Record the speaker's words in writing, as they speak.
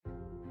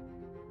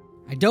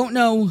I don't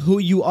know who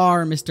you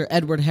are, Mr.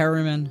 Edward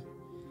Harriman,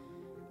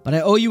 but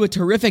I owe you a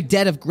terrific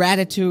debt of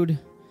gratitude.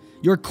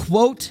 Your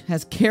quote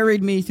has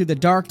carried me through the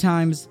dark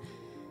times,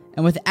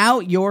 and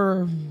without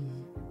your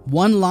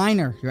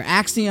one-liner, your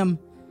axiom,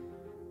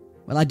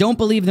 well, I don't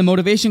believe the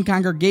Motivation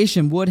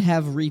Congregation would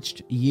have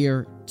reached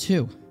year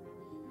 2.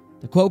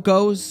 The quote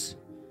goes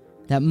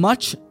that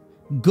much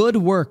good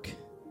work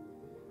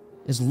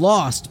is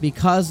lost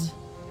because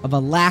of a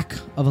lack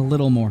of a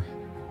little more.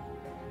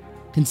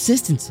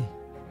 Consistency.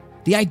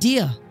 The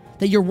idea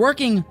that you're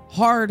working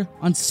hard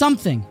on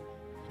something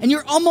and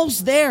you're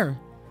almost there.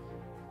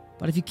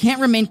 But if you can't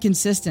remain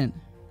consistent,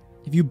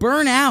 if you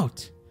burn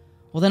out,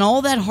 well, then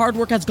all that hard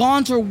work has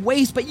gone to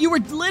waste, but you were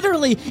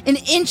literally an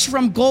inch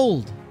from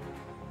gold.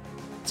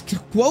 This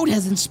quote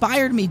has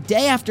inspired me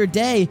day after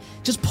day.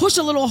 Just push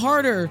a little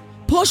harder,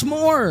 push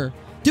more,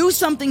 do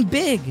something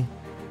big.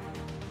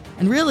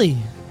 And really,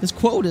 this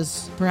quote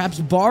is perhaps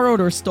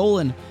borrowed or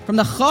stolen from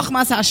the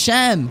Chochmas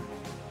Hashem.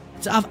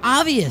 It's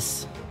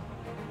obvious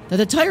that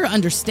the Torah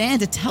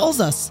understands. It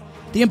tells us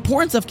the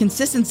importance of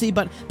consistency,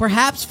 but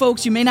perhaps,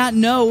 folks, you may not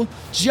know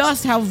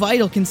just how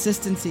vital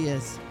consistency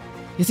is.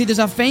 You see, there's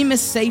a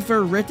famous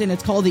sefer written.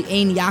 It's called the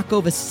Ein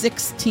Yaakov, a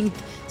 16th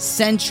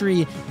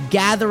century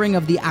gathering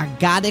of the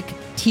Agadic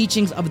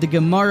teachings of the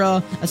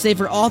Gemara, a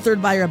sefer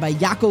authored by Rabbi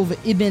Yaakov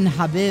ibn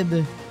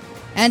Habib.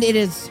 And it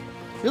is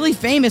really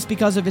famous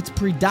because of its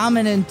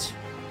predominant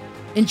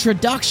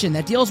introduction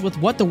that deals with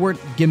what the word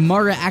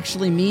Gemara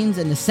actually means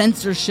and the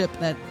censorship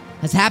that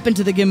has happened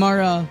to the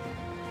Gemara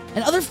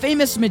and other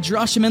famous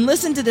midrashim. And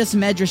listen to this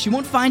midrash. You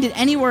won't find it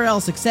anywhere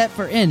else except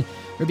for in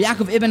Rabbi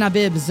Yaakov ibn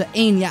Habib's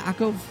Ein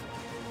Yaakov.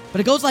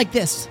 But it goes like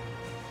this.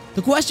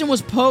 The question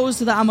was posed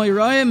to the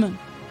Amoraim,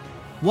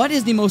 what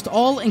is the most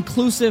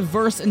all-inclusive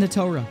verse in the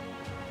Torah?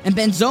 And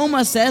Ben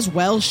Zoma says,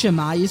 well,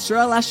 Shema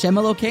Yisrael Hashem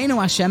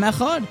Elokeinu Hashem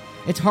Echad.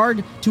 It's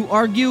hard to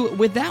argue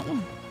with that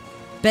one.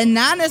 Ben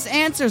Nanas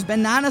answers,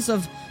 Ben Nanas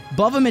of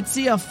Bava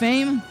Metzia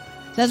fame,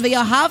 says,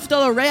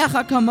 V'yahavta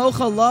l'reacha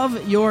kamocha,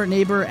 love your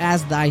neighbor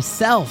as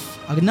thyself.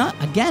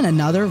 Again,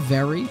 another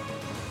very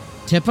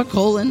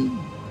typical and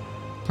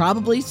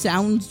probably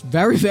sounds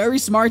very, very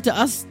smart to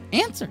us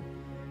answer.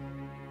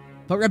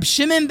 But Reb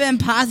Shimon ben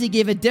Pazi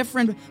gave a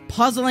different,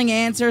 puzzling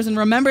answers, and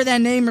remember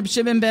that name, Reb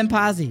Shimon ben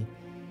Pazi.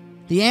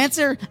 The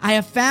answer, I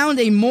have found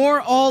a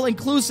more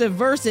all-inclusive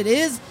verse. It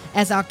is,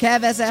 Es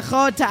hakev es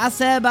echad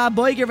ta'aseh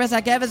ba'boiger ves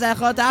hakev es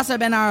echad ta'aseh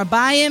ben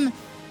ha'arbayim,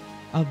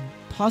 a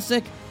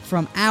pasuk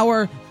from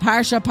our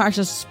Parsha,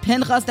 Parsha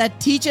Pinchas, that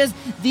teaches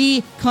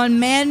the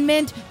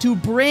commandment to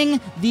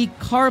bring the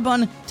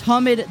Karban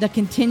Tamid, the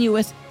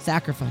continuous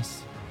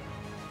sacrifice,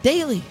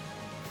 daily.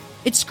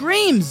 It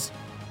screams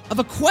of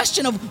a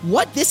question of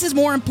what this is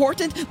more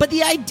important, but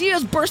the idea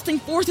is bursting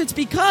forth. It's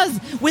because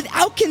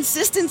without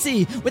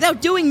consistency,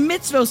 without doing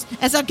mitzvos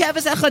as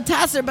every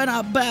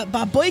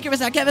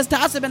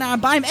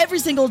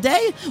single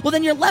day, well,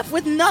 then you're left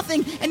with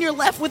nothing, and you're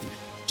left with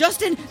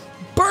just an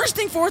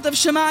bursting forth of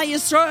Shema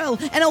Yisrael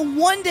and a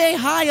one-day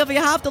high of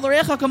Yehavta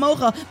l'recha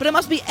kamocha, but it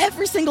must be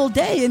every single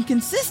day in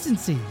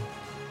consistency.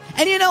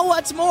 And you know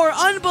what's more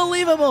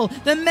unbelievable?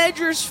 The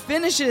Medrash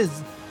finishes.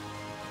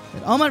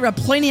 Omar Reb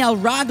Pliny al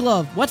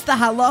Raglov. What's the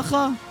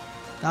halacha?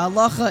 The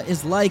halacha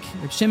is like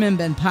Reb Shimon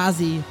ben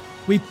Pazi.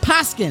 We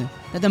paskin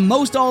that the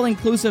most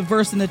all-inclusive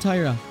verse in the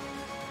Torah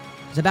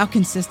is about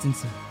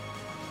consistency.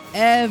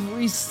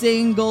 Every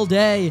single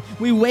day,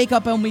 we wake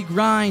up and we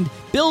grind,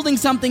 building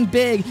something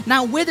big,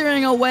 not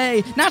withering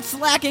away, not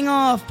slacking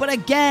off, but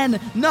again,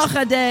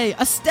 nachadeh,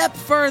 a step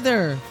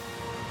further.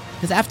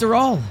 Because after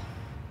all,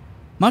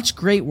 much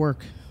great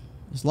work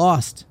is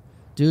lost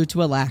due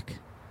to a lack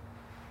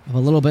of a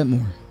little bit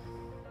more.